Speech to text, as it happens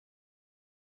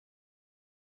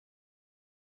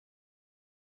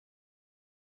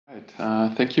Right.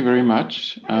 Thank you very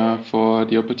much for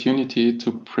the opportunity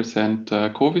to present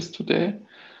CoVis today.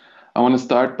 I want to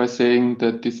start by saying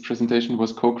that this presentation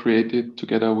was co-created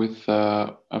together with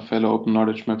a fellow Open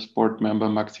Knowledge Maps board member,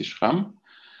 Maxi Schramm.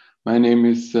 My name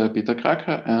is Peter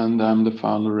Kraker, and I'm the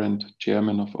founder and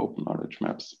chairman of Open Knowledge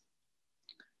Maps.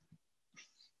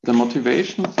 The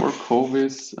motivation for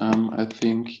CoVis, I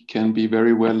think, can be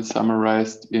very well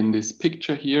summarized in this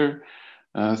picture here.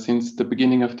 Since the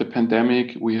beginning of the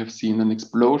pandemic, we have seen an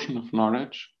explosion of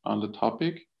knowledge on the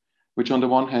topic, which on the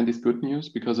one hand is good news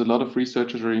because a lot of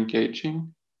researchers are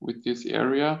engaging with this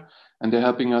area and they're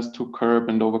helping us to curb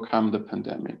and overcome the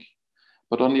pandemic.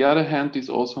 But on the other hand, this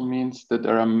also means that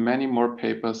there are many more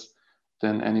papers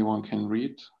than anyone can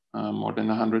read. More than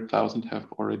 100,000 have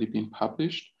already been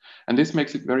published. And this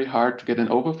makes it very hard to get an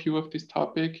overview of this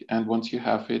topic. And once you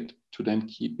have it, to then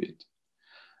keep it.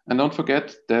 And don't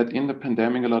forget that in the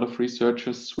pandemic, a lot of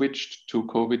researchers switched to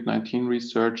COVID-19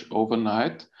 research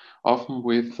overnight, often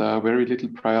with very little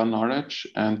prior knowledge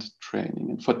and training.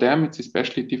 And for them, it's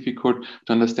especially difficult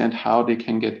to understand how they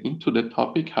can get into the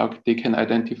topic, how they can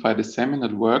identify the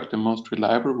seminal work, the most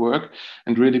reliable work,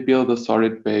 and really build a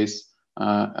solid base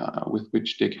with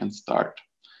which they can start.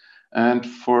 And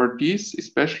for these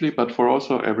especially, but for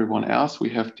also everyone else, we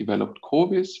have developed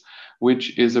CoVis,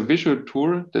 which is a visual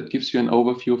tool that gives you an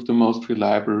overview of the most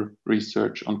reliable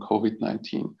research on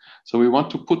COVID-19. So we want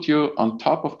to put you on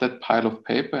top of that pile of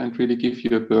paper and really give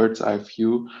you a bird's eye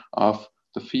view of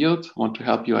the field, want to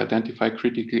help you identify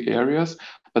critical areas,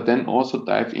 but then also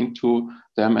dive into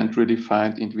them and really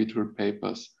find individual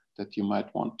papers that you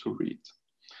might want to read.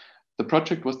 The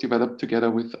project was developed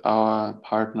together with our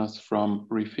partners from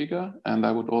Refigure, and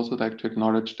I would also like to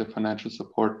acknowledge the financial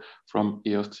support from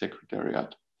JROST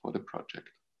Secretariat for the project.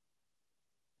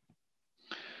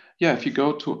 Yeah, if you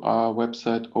go to our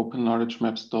website,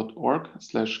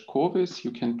 openknowledgemaps.org/CoVis,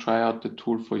 you can try out the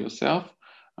tool for yourself.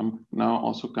 I'm now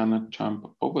also gonna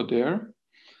jump over there.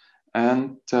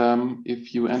 And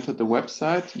if you enter the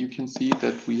website, you can see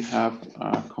that we have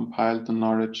compiled the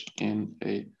knowledge in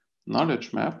a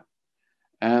knowledge map.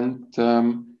 And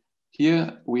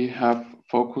here we have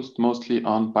focused mostly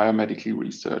on biomedical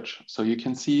research. So you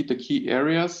can see the key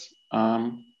areas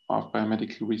of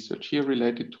biomedical research here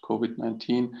related to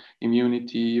COVID-19,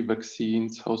 immunity,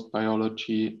 vaccines, host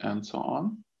biology, and so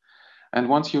on. And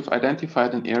once you've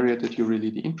identified an area that you're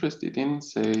really interested in,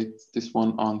 say it's this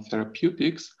one on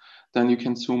therapeutics, then you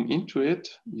can zoom into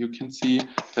it. You can see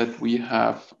that we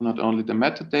have not only the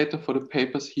metadata for the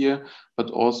papers here,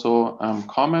 but also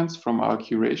comments from our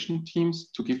curation teams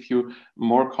to give you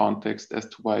more context as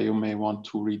to why you may want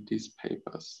to read these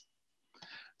papers.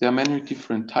 There are many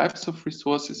different types of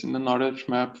resources in the knowledge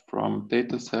map, from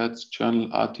data sets, journal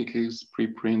articles,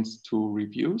 preprints to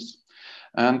reviews.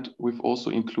 And we've also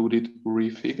included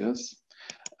refigures.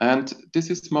 And this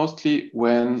is mostly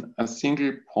when a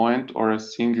single point or a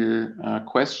single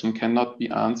question cannot be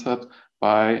answered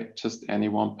by just any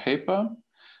one paper.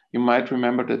 You might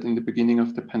remember that in the beginning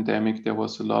of the pandemic, there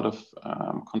was a lot of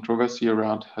controversy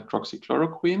around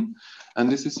hydroxychloroquine. And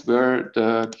this is where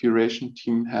the curation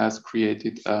team has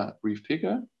created a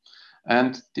refigure.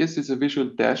 And this is a visual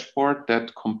dashboard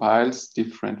that compiles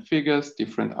different figures,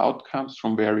 different outcomes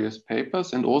from various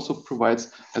papers, and also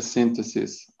provides a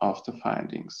synthesis of the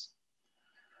findings.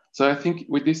 So I think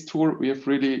with this tool, we have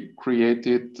really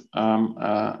created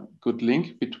a good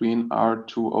link between our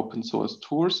two open source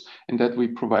tools in that we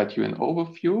provide you an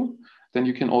overview. Then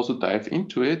you can also dive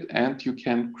into it and you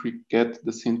can get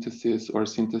the synthesis or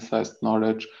synthesized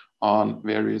knowledge on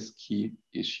various key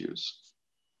issues.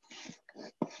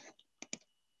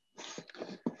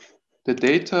 The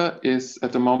data is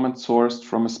at the moment sourced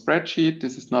from a spreadsheet.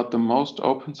 This is not the most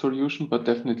open solution, but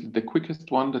definitely the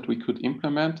quickest one that we could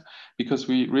implement, because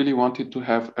we really wanted to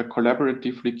have a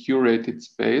collaboratively curated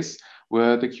space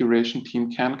where the curation team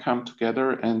can come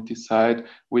together and decide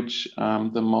which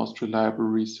the most reliable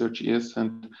research is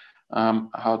and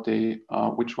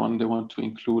which one they want to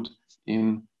include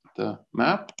in the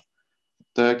map.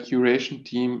 The curation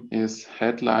team is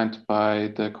headlined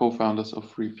by the co-founders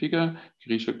of Refigure,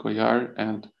 Grisha Goyal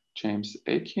and James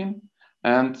Aiken,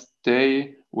 and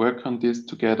they work on this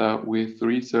together with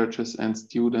researchers and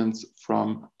students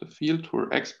from the field who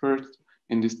are experts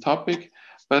in this topic.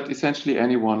 But essentially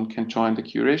anyone can join the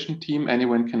curation team.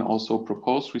 Anyone can also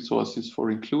propose resources for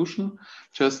inclusion.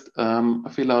 Just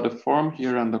fill out a form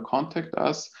here under Contact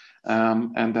Us,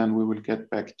 and then we will get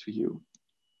back to you.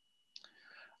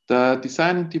 The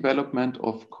design and development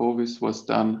of CoVis was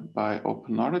done by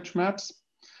Open Knowledge Maps.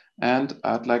 And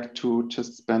I'd like to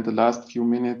just spend the last few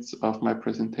minutes of my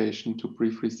presentation to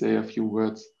briefly say a few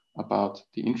words about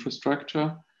the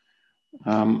infrastructure.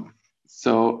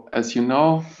 So as you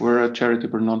know, we're a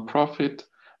charitable nonprofit.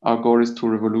 Our goal is to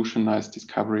revolutionize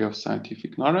discovery of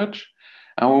scientific knowledge.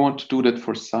 And we want to do that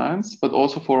for science, but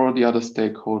also for all the other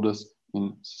stakeholders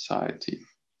in society.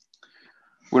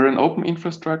 We're an open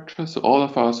infrastructure, so all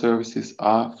of our services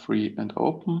are free and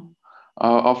open.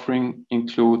 Our offering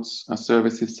includes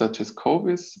services such as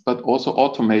CoVis, but also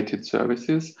automated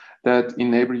services that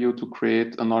enable you to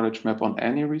create a knowledge map on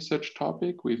any research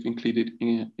topic. We've included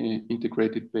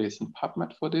integrated Bayes and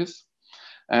PubMed for this.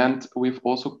 And we've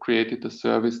also created a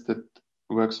service that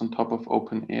works on top of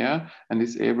OpenAIRE and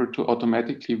is able to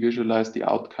automatically visualize the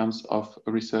outcomes of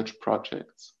research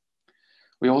projects.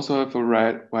 We also have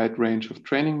a wide range of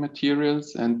training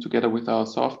materials, and together with our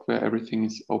software, everything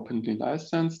is openly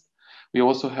licensed. We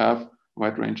also have a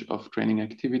wide range of training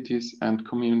activities and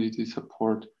community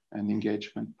support and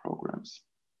engagement programs.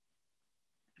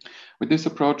 With this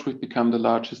approach, we've become the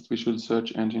largest visual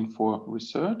search engine for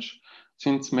research.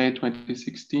 Since May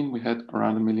 2016, we had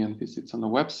around 1 million visits on the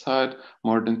website.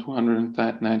 More than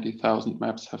 290,000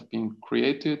 maps have been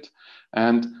created,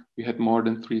 and we had more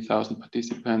than 3,000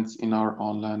 participants in our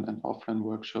online and offline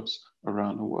workshops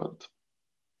around the world.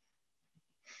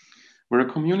 We're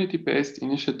a community-based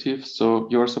initiative, so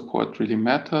your support really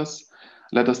matters.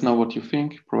 Let us know what you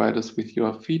think, provide us with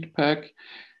your feedback.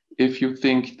 If you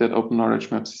think that Open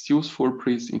Knowledge Maps is useful,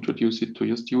 please introduce it to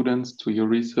your students, to your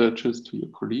researchers, to your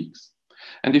colleagues.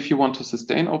 And if you want to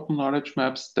sustain Open Knowledge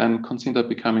Maps, then consider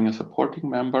becoming a supporting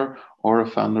member or a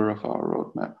funder of our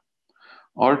roadmap.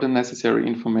 All the necessary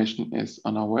information is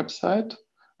on our website.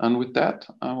 And with that,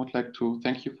 I would like to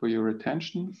thank you for your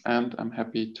attention, and I'm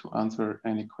happy to answer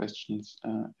any questions,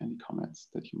 any comments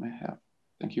that you may have.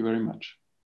 Thank you very much.